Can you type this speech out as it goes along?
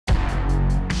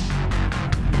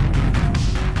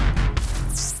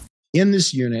in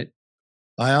this unit,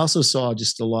 I also saw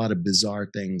just a lot of bizarre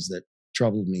things that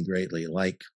troubled me greatly.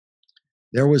 Like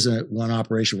there was one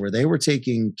operation where they were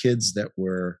taking kids that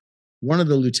were, one of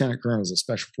the lieutenant colonels, a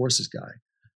special forces guy,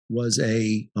 was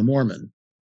a Mormon.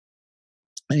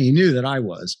 And he knew that I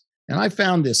was. And I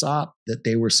found this op that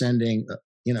they were sending,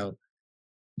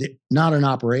 not an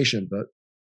operation, but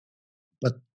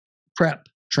prep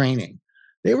training.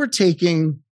 They were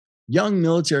taking young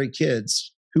military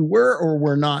kids who were or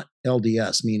were not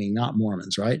LDS, meaning not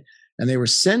Mormons, right? And they were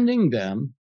sending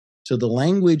them to the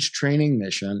language training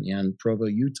mission in Provo,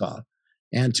 Utah,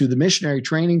 and to the Missionary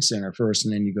Training Center first,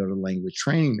 and then you go to the language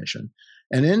training mission.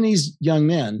 And then these young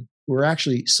men, who were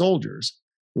actually soldiers,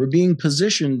 were being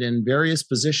positioned in various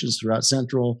positions throughout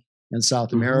Central and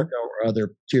South America or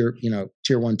other tier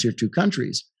 1, tier 2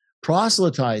 countries,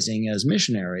 proselytizing as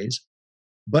missionaries,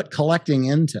 but collecting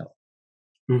intel.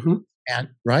 And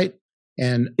right.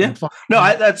 And yeah,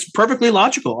 that's perfectly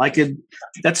logical.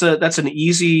 That's an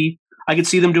easy, I could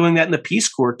see them doing that in the Peace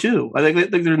Corps too. I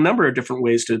think there are a number of different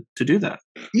ways to do that.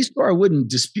 Peace Corps I wouldn't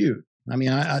dispute. I mean,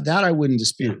 I wouldn't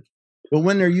dispute. Yeah. But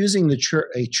when they're using a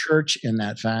church in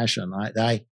that fashion,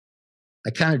 I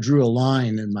kind of drew a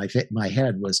line in my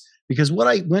head, was because what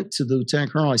I went to the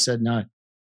lieutenant colonel, I said, "Now,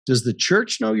 does the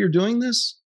church know you're doing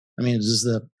this? I mean, does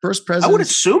the first president?" I would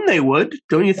assume they would.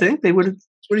 Don't you think they would?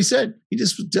 That's what he said. He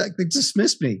just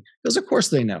dismissed me. He goes, "Of course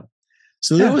they know."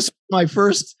 So that was my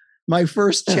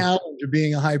first challenge of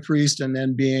being a high priest, and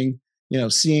then being,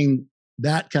 seeing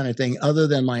that kind of thing, other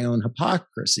than my own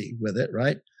hypocrisy with it,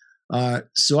 right?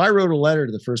 So I wrote a letter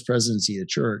to the first presidency of the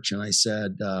church, and I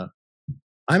said,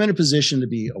 I'm in a position to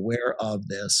be aware of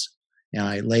this. And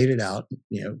I laid it out,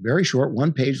 very short,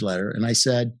 1-page letter. And I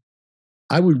said,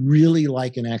 I would really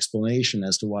like an explanation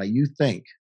as to why you think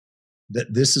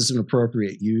that this is an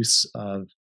appropriate use of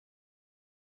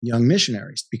young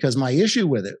missionaries. Because my issue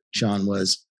with it, Sean,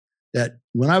 was that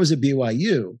when I was at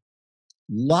BYU,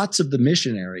 lots of the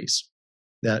missionaries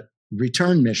that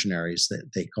returned missionaries,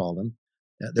 that they call them,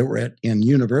 that were in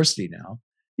university now,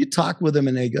 you talk with them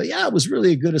and they go, yeah, it was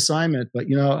really a good assignment. But,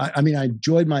 I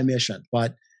enjoyed my mission,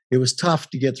 but it was tough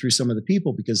to get through some of the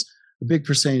people because a big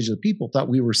percentage of the people thought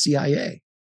we were CIA.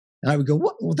 And I would go,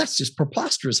 what? Well, that's just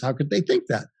preposterous. How could they think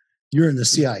that? You're in the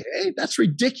CIA? That's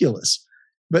ridiculous.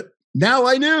 But now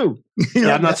I knew.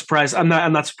 Yeah, I'm not surprised. I'm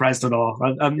not surprised at all.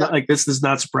 I'm not like, this does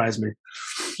not surprise me.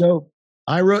 So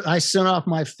I sent off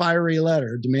my fiery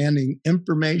letter demanding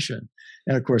information.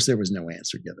 And of course, there was no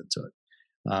answer given to it.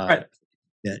 Right.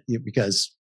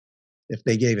 Because if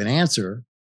they gave an answer,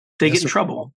 they get in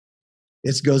trouble.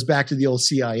 It goes back to the old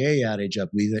CIA adage of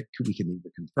we can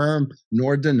neither confirm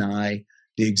nor deny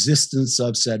the existence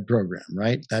of said program,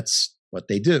 right? That's what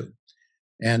they do.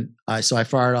 And so I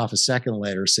fired off a second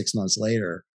letter 6 months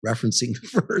later, referencing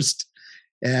the first,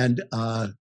 and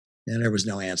there was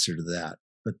no answer to that.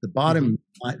 But the bottom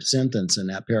sentence in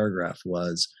that paragraph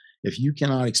was, if you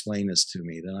cannot explain this to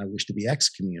me, then I wish to be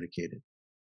excommunicated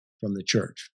from the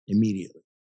church immediately.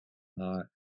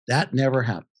 That never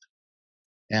happened.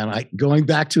 And going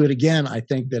back to it again, I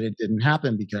think that it didn't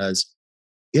happen because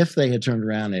if they had turned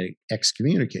around and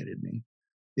excommunicated me,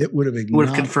 it would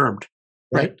have confirmed.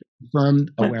 Right? Confirmed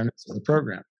awareness of the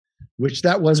program, which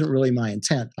that wasn't really my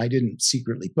intent. I didn't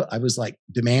secretly I was like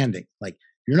demanding, like,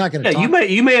 you're not going to. Yeah,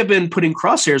 you may have been putting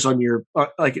crosshairs on your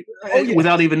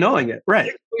without even knowing it,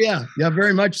 right? Yeah,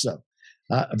 very much so.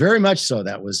 Very much so.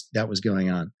 That was going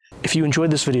on. If you enjoyed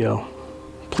this video,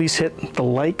 please hit the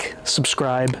like,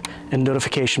 subscribe, and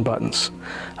notification buttons.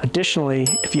 Additionally,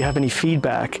 if you have any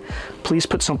feedback, please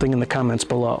put something in the comments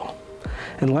below.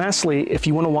 And lastly, if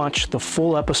you want to watch the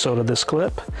full episode of this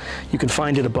clip, you can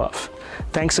find it above.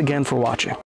 Thanks again for watching.